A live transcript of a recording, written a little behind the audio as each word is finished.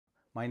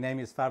My name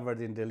is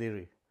Farvardin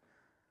Daliri.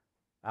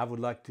 I would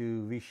like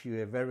to wish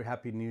you a very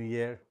happy new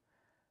year,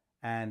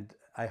 and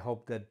I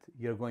hope that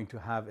you're going to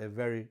have a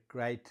very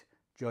great,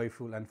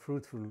 joyful and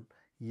fruitful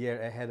year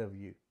ahead of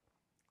you.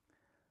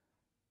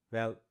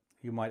 Well,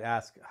 you might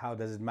ask, how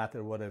does it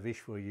matter what I wish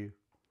for you?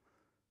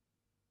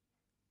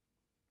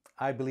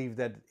 I believe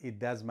that it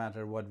does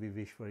matter what we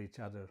wish for each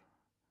other.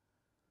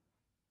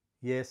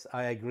 Yes,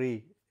 I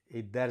agree,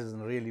 it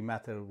doesn't really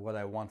matter what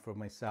I want for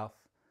myself.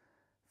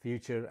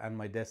 Future and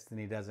my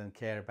destiny doesn't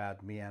care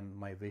about me and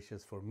my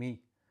wishes for me.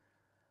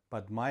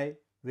 But my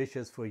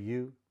wishes for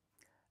you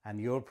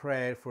and your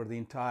prayer for the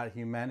entire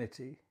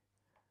humanity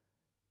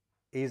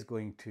is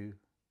going to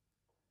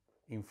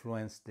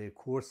influence the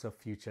course of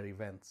future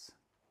events.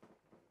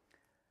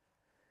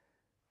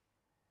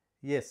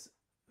 Yes,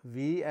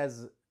 we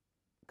as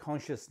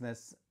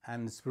consciousness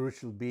and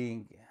spiritual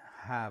being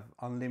have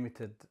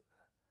unlimited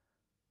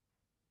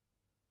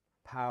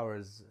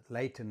powers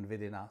latent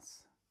within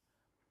us.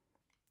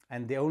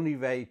 And the only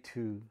way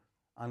to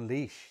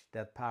unleash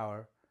that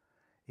power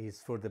is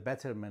for the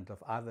betterment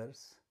of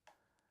others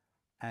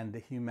and the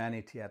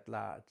humanity at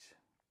large.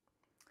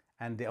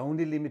 And the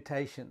only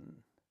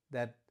limitation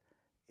that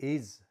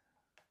is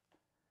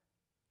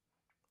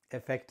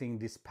affecting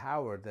this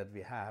power that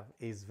we have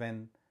is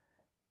when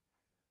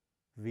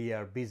we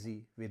are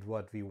busy with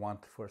what we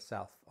want for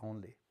self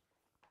only.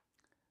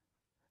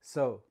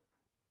 So,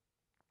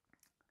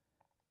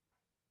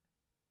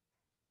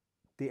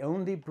 the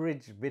only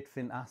bridge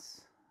between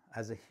us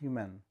as a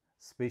human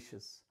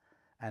species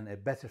and a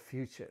better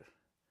future,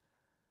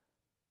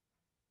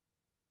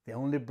 the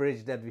only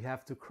bridge that we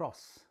have to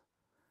cross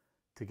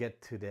to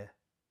get to the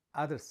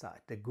other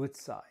side, the good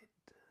side,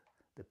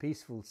 the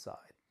peaceful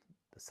side,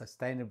 the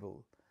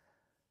sustainable,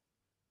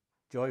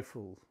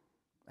 joyful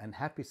and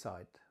happy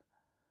side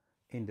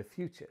in the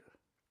future,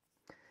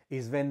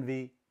 is when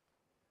we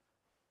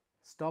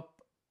stop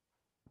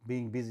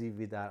being busy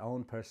with our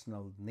own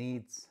personal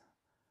needs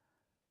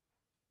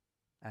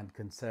and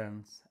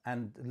concerns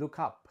and look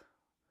up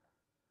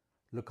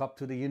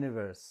to the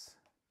universe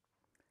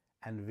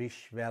and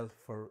wish well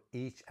for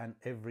each and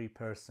every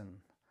person,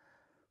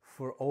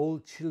 for all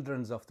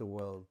children of the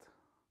world,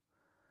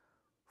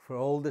 for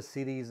all the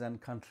cities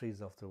and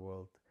countries of the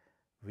world.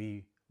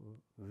 We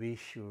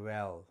wish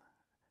well,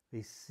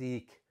 we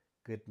seek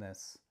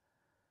goodness,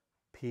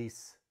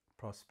 peace,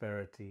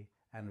 prosperity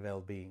and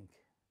well-being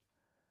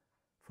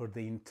for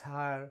the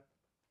entire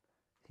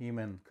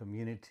human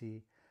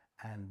community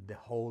and the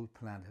whole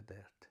planet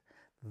Earth.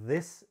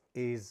 This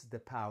is the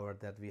power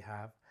that we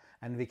have,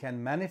 and we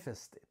can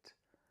manifest it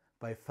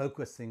by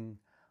focusing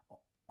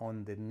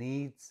on the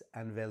needs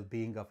and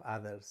well-being of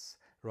others,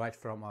 right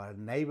from our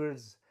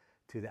neighbors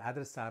to the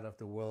other side of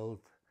the world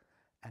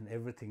and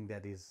everything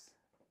that is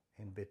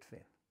in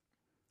between.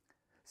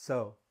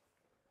 So,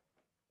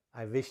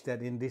 I wish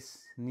that in this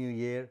new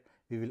year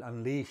we will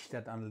unleash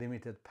that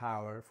unlimited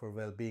power for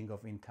well-being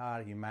of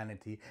entire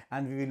humanity,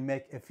 and we will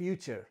make a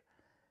future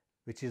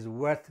which is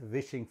worth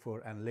wishing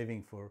for and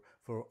living for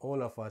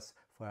all of us,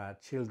 for our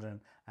children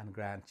and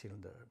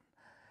grandchildren.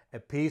 A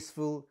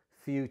peaceful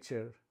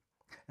future,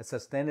 a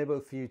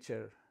sustainable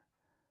future,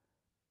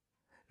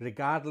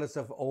 regardless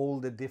of all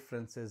the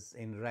differences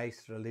in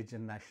race,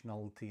 religion,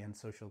 nationality and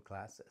social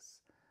classes.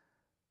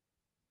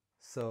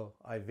 So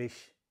I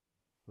wish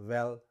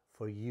well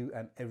for you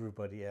and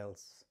everybody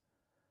else.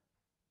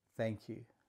 Thank you.